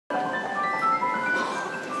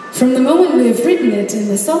From the moment we have written it in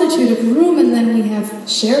the solitude of a room and then we have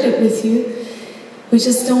shared it with you, we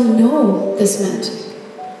just don't know this magic.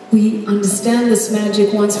 We understand this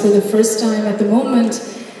magic once for the first time at the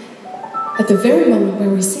very moment where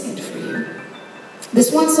we sing it for you.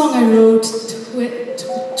 This one song I wrote,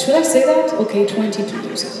 should I say that? Okay, 22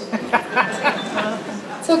 years ago.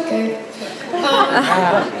 It's okay.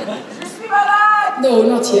 No,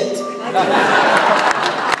 not yet.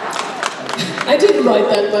 I didn't write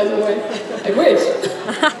that, by the way. I wish.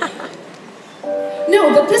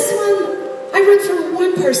 No, but this one, I wrote for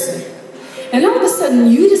one person. And all of a sudden,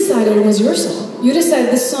 you decided it was your song. You decided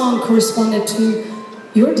this song corresponded to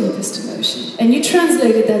your deepest emotion. And you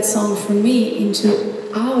translated that song for me into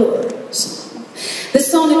our song. The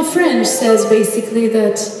song in French says basically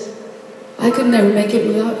that I could never make it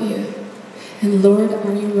without you. And Lord,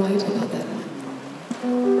 are you right about that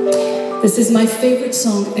one? This is my favorite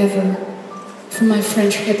song ever from my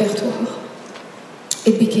French repertoire.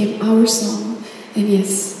 It became our song, and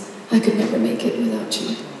yes, I could never make it without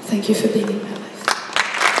you. Thank you for being in my life.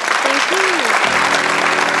 Thank you.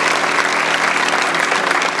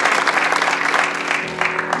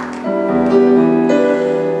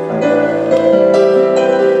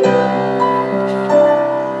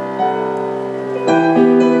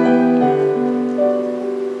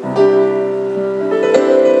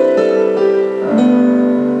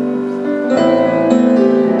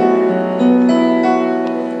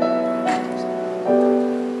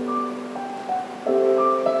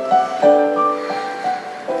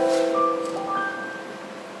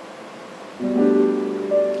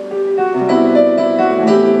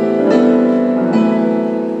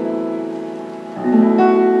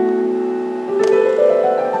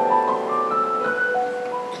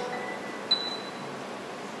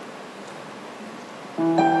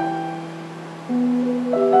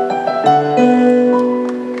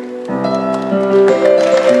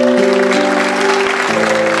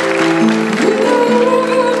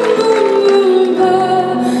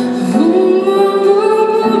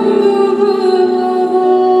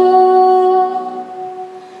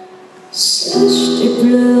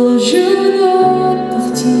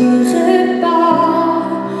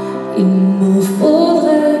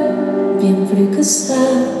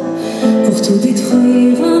 Pour tout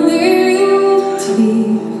détruire,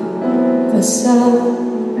 anéantir, pas ça.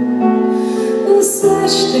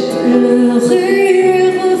 Sache tes pleurs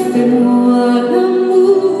et refais-moi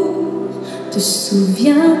l'amour. Te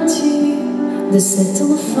souviens-tu de cet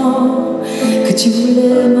enfant que tu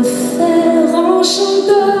voulais me faire en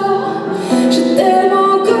chantant? Je t'aime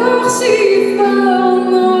encore si fort,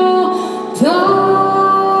 non, pas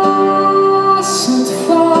sans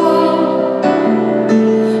toi.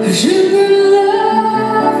 Je ne la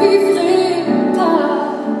vivrai pas,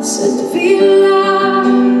 cette vie-là,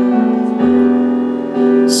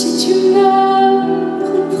 si tu me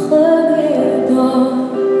reprenais dans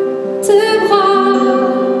tes bras.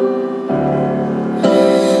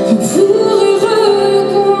 On pourrait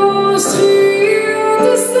reconstruire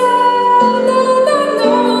tout ça. Non, non,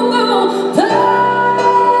 non, non,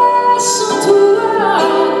 pas sans toi.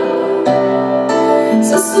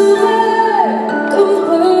 Ça serait comme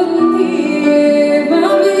renier ma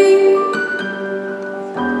vie.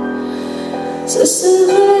 Ça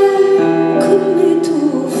serait comme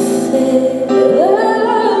étouffer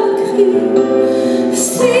un cri.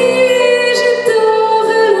 Si j'étais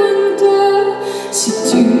loin de toi, si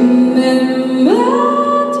tu m'aimes,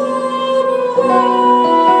 toi,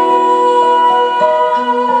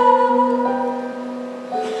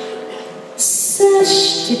 sache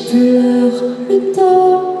tes pleurs, le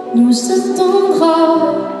temps nous attendra.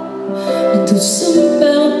 Nous tous sommes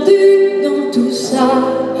perdus dans tout ça.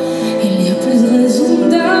 Il n'y a plus de raison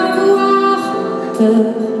d'avoir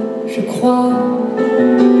peur, je crois.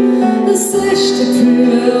 Sèche tes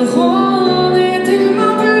pleurs, on est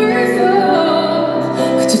tellement plus fort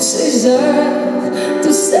que toutes ces heures,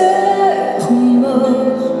 tous ces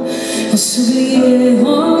remords. On s'oubliait,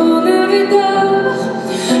 on avait d'or.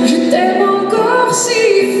 Je t'aime encore si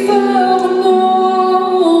fort,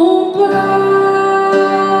 non, pas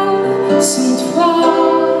sans toi.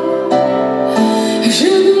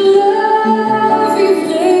 Je ne la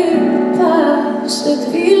vivrai pas, cette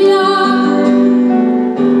vie-là,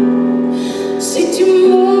 si tu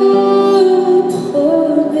me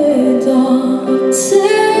prenais dans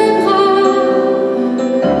tes bras.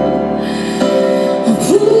 On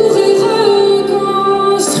pourrait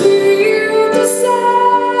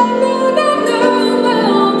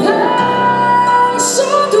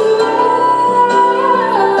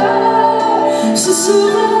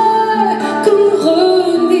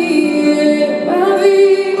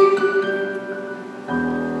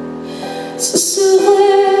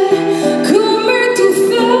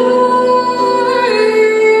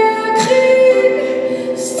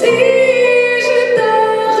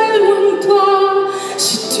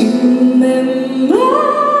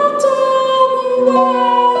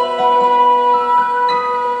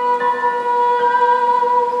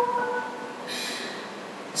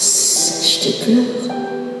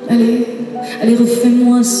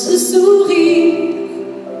fais-moi ce sourire.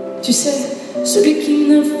 Tu sais, celui qui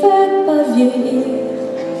ne fait pas vieillir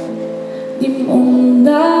ni mon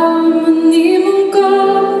âme, ni mon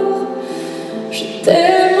corps. Je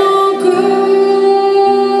t'aime